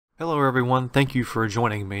Hello everyone, thank you for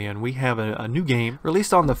joining me, and we have a new game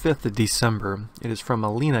released on the 5th of December. It is from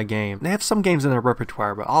Alina Game. They have some games in their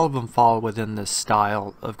repertoire, but all of them fall within this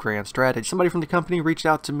style of grand strategy. Somebody from the company reached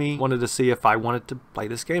out to me, wanted to see if I wanted to play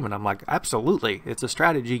this game, and I'm like, absolutely, it's a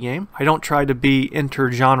strategy game. I don't try to be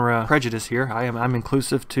inter-genre prejudice here. I'm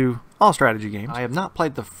inclusive to all strategy games. I have not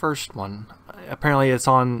played the first one. Apparently it's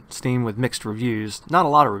on Steam with mixed reviews. Not a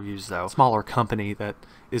lot of reviews though. Smaller company that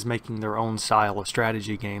is making their own style of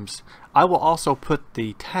strategy games. I will also put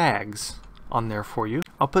the tags on there for you.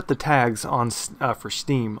 I'll put the tags on for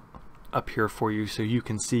Steam up here for you so you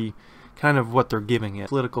can see kind of what they're giving it.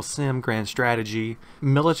 Political sim, grand strategy,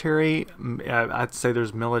 military. I'd say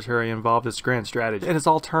there's military involved. It's grand strategy, and it's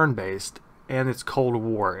all turn-based. And it's Cold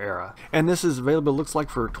War era. And this is available, looks like,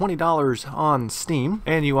 for $20 on Steam.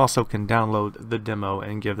 And you also can download the demo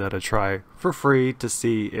and give that a try for free to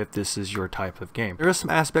see if this is your type of game. There are some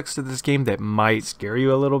aspects to this game that might scare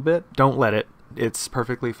you a little bit. Don't let it. It's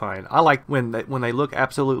perfectly fine. I like when they look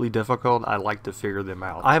absolutely difficult, I like to figure them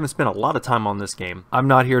out. I haven't spent a lot of time on this game. I'm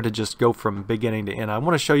not here to just go from beginning to end. I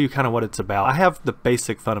want to show you kind of what it's about. I have the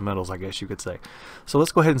basic fundamentals, I guess you could say. So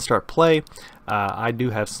let's go ahead and start play. I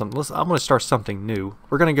do have some. I'm going to start something new.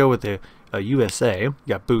 We're going to go with the USA. We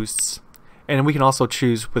got boosts. And we can also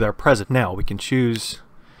choose with our president. Now we can choose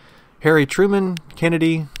Harry Truman,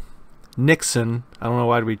 Kennedy, Nixon. I don't know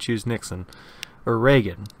why we choose Nixon. Or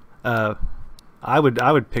Reagan. I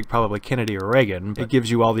would pick probably Kennedy or Reagan. It gives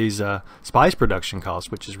you all these spice production costs,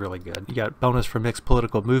 which is really good. You got bonus for mixed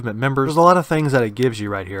political movement members. There's a lot of things that it gives you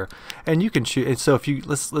right here, and you can choose. And so if you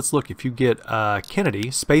let's look. If you get Kennedy,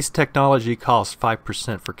 space technology costs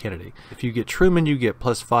 5% for Kennedy. If you get Truman, you get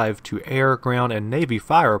 +5 to air, ground, and navy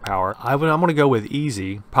firepower. I'm going to go with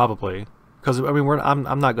easy probably. Because I mean,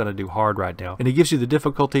 I'm not going to do hard right now. And it gives you the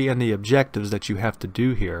difficulty and the objectives that you have to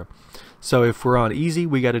do here. So if we're on easy,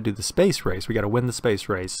 we got to do the space race. We got to win the space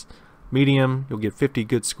race. Medium, you'll get 50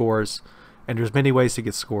 good scores. And there's many ways to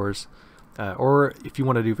get scores. Or if you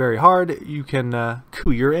want to do very hard, you can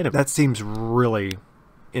coup your enemy. That seems really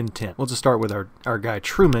intense. We'll just start with our guy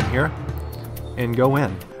Truman here and go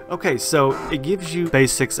in. Okay, so it gives you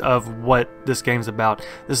basics of what this game's about.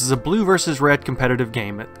 This is a blue versus red competitive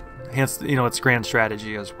game. Hence, you know, it's grand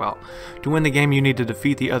strategy as well. To win the game, you need to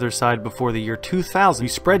defeat the other side before the year 2000. You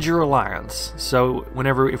spread your alliance. So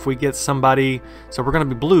if we get somebody, so we're going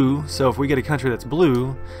to be blue, so if we get a country that's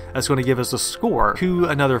blue, that's going to give us a score to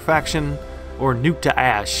another faction or nuke to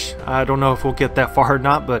ash. I don't know if we'll get that far or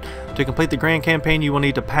not, but to complete the grand campaign, you will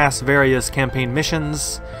need to pass various campaign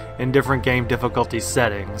missions in different game difficulty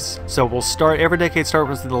settings. So we'll start, every decade starts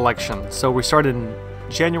with an election. So we started in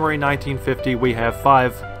January 1950, we have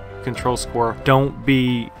 5 control score. Don't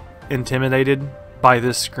be intimidated by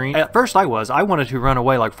this screen. At first I wanted to run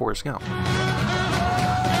away like Forrest Gump.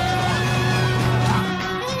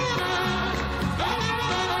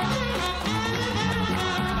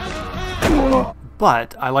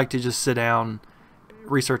 But I like to just sit down,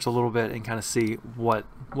 research a little bit, and kind of see what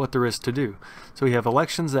there is to do. So we have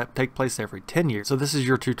elections that take place every 10 years. So this is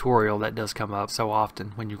your tutorial that does come up so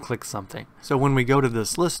often when you click something. So when we go to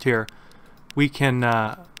this list here, we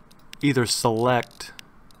can either select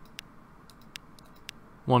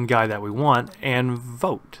one guy that we want and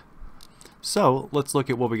vote. So let's look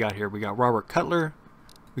at what we got here. We got Robert Cutler,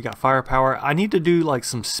 we got firepower. I need to do like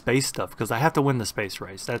some space stuff because I have to win the space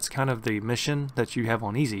race. That's kind of the mission that you have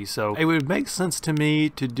on easy. So it would make sense to me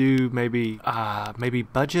to do maybe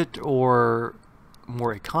budget or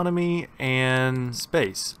more economy and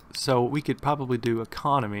space. So we could probably do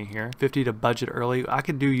economy here. 50 to budget early. I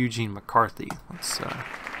could do Eugene McCarthy.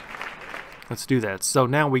 Let's do that. So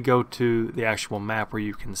now we go to the actual map where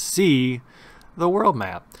you can see the world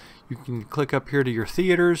map. You can click up here to your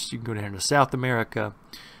theaters. You can go down to South America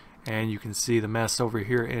and you can see the mess over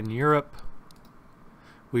here in Europe.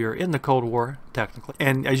 We are in the Cold War, technically.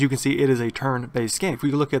 And as you can see, it is a turn-based game. If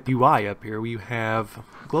we look at the UI up here, we have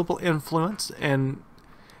global influence, and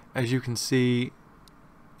as you can see,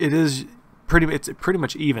 it's pretty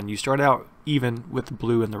much even. You start out even with the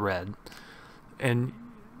blue and the red. And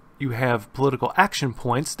you have political action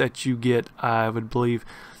points that you get, I would believe,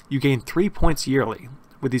 you gain 3 points yearly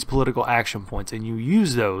with these political action points, and you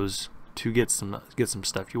use those to get some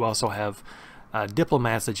stuff. You also have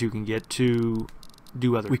diplomats that you can get to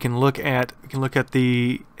do other. We can look at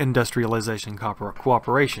the industrialization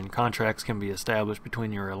cooperation. Contracts can be established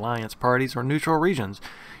between your alliance parties or neutral regions.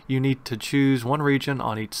 You need to choose one region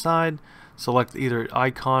on each side. Select either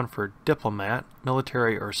icon for diplomat,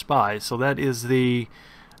 military, or spy. So that is the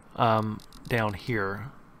down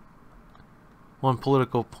here. One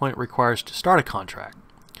political point requires to start a contract.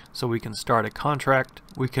 So we can start a contract.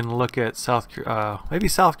 We can look at maybe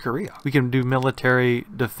South Korea. We can do military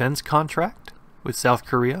defense contract with South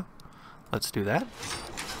Korea. Let's do that.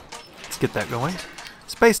 Let's get that going.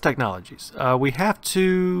 Space technologies. We have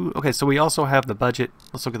to... Okay, so we also have the budget.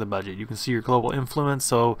 Let's look at the budget. You can see your global influence.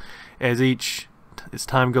 So as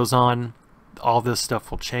time goes on, all this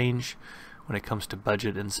stuff will change when it comes to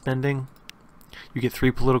budget and spending. You get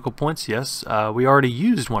 3 political points. Yes, we already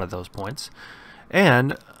used one of those points.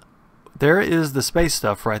 And there is the space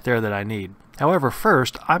stuff right there that I need. However,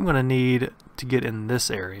 first, I'm going to need to get in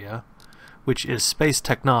this area, which is space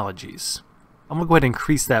technologies. I'm going to go ahead and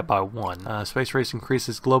increase that by 1. Space race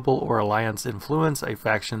increases global or alliance influence. A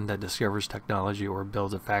faction that discovers technology or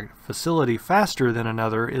builds a facility faster than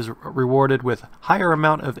another is rewarded with higher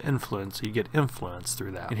amount of influence. So you get influence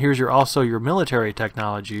through that. And here's also your military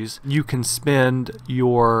technologies. You can spend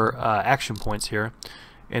your action points here,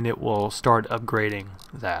 and it will start upgrading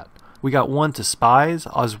that. We got 1 to spies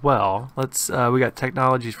as well. We got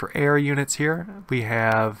technologies for air units here. We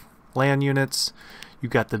have land units. You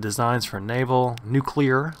got the designs for naval,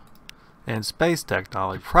 nuclear, and space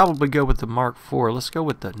technology. Probably go with the Mark IV. Let's go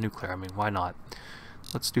with the nuclear. I mean, why not?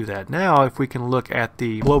 Let's do that. Now, if we can look at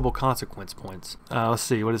the global consequence points. Let's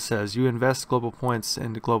see what it says. You invest global points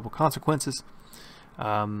into global consequences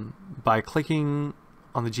by clicking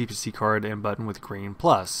on the GPC card and button with green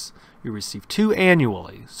plus. You receive 2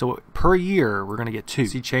 annually. So per year, we're going to get 2.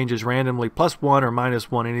 See changes randomly +1 or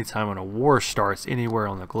 -1 anytime when a war starts anywhere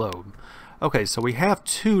on the globe. Okay, so we have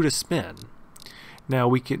 2 to spend.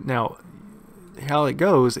 Now how it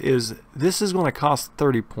goes is this is going to cost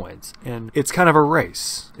 30 points, and it's kind of a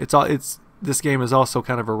race. This game is also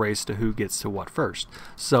kind of a race to who gets to what first.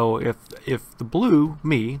 So if the blue,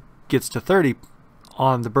 me, gets to 30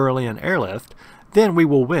 on the Berlin airlift, then we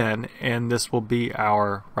will win, and this will be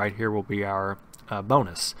our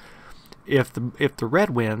bonus. If the red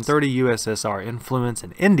wins, 30 USSR influence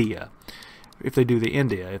in India. If they do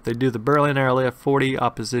the Berlin airlift, 40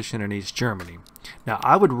 opposition in East Germany. Now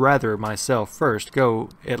I would rather myself first go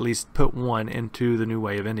at least put 1 into the new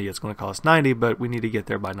way of India. It's going to cost 90, but we need to get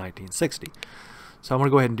there by 1960. So I'm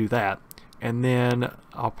going to go ahead and do that, and then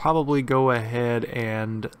I'll probably go ahead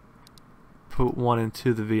and put 1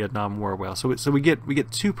 into the Vietnam War. Well, so we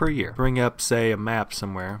get 2 per year. Bring up, say, a map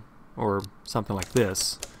somewhere or something like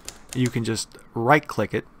this. You can just right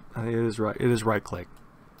click it. It is right click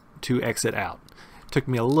to exit out. Took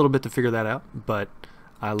me a little bit to figure that out, but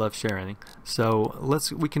I love sharing. So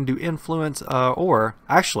we can do influence, or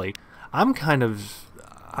actually I'd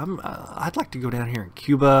like to go down here in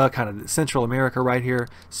Cuba, kind of Central America right here,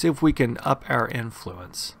 see if we can up our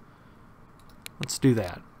influence. Let's do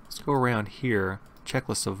that. Let's go around here,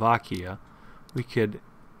 Czechoslovakia. We could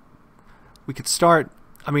start.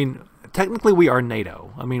 I mean, technically we are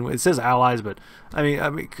NATO. I mean, it says allies, but I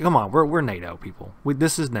mean, come on, we're NATO people.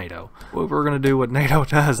 This is NATO. We're gonna do what NATO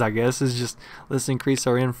does, I guess, is just let's increase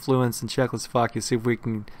our influence in Czechoslovakia, see if we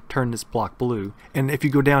can turn this block blue. And if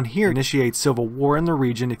you go down here, initiate civil war in the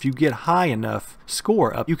region. If you get high enough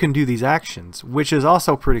score up, you can do these actions, which is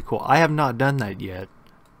also pretty cool. I have not done that yet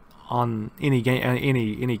on any game,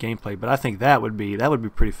 any gameplay, but I think that would be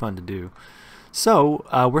pretty fun to do. So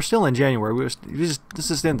we're still in January. This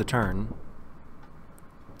is the end of the turn,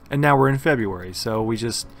 and now we're in February. So we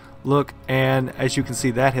just look, and as you can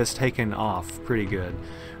see, that has taken off pretty good.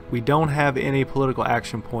 We don't have any political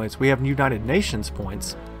action points. We have United Nations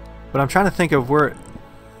points, but I'm trying to think of where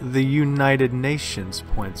the United Nations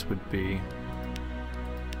points would be.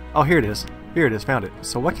 Oh, here it is. Here it is. Found it.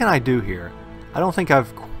 So what can I do here? I don't think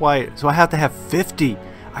I've quite. So I have to have 50.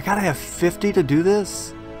 I gotta have 50 to do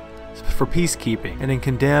this. For peacekeeping, and then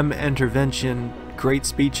condemn intervention, great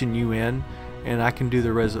speech in UN, and I can do the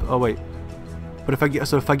oh wait, but if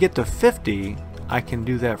I get to 50, I can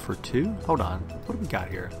do that for 2. Hold on, what do we got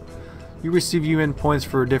here? You receive UN points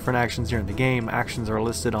for different actions during the game. Actions are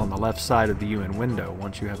listed on the left side of the UN window.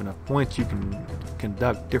 Once you have enough points, you can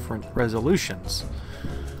conduct different resolutions.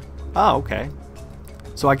 Oh, okay.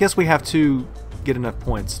 So I guess we have to get enough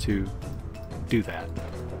points to do that,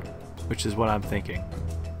 which is what I'm thinking.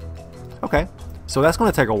 Okay, so that's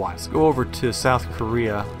going to take a while. Let's go over to South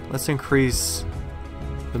Korea. Let's increase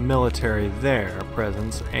the military there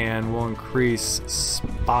presence, and we'll increase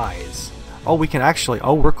spies. Oh, we can actually,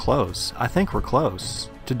 oh, we're close. I think we're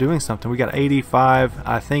close to doing something. We got 85.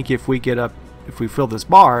 I think if we fill this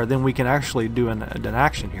bar, then we can actually do an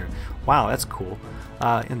action here. Wow, that's cool.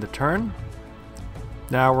 In the turn,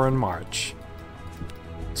 now we're in March.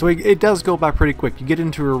 So it does go by pretty quick. You get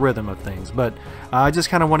into a rhythm of things, but I just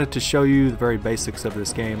kind of wanted to show you the very basics of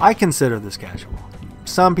this game. I consider this casual.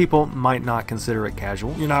 some people might not consider it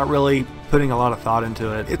casual. You're not really putting a lot of thought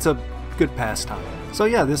into it. It's a good pastime. So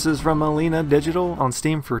yeah, this is from Alina Digital on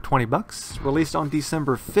Steam for 20 bucks. Released on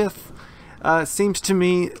December 5th. Seems to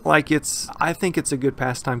me like I think it's a good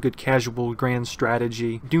pastime, good casual grand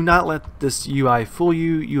strategy. Do not let this UI fool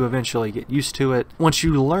you. You eventually get used to it. Once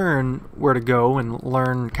you learn where to go and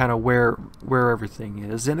learn kind of where everything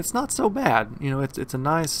is, and it's not so bad. You know, it's a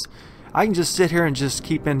nice, I can just sit here and just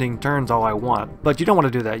keep ending turns all I want. But you don't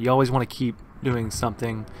want to do that. You always want to keep doing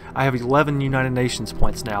something. I have 11 United Nations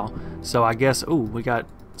points now, so I guess, ooh, we got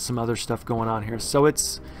some other stuff going on here. So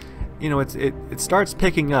it's, you know, it starts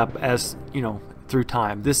picking up as, you know, through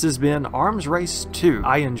time. This has been Arms Race 2.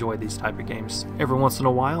 I enjoy these type of games. Every once in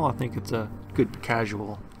a while, I think it's a good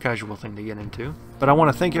casual thing to get into. But I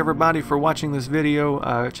want to thank everybody for watching this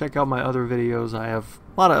video. Check out my other videos. I have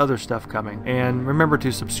a lot of other stuff coming. And remember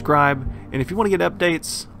to subscribe. And if you want to get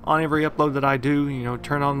updates on every upload that I do, you know,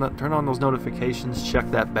 turn on those notifications, check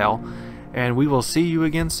that bell, and we will see you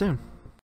again soon.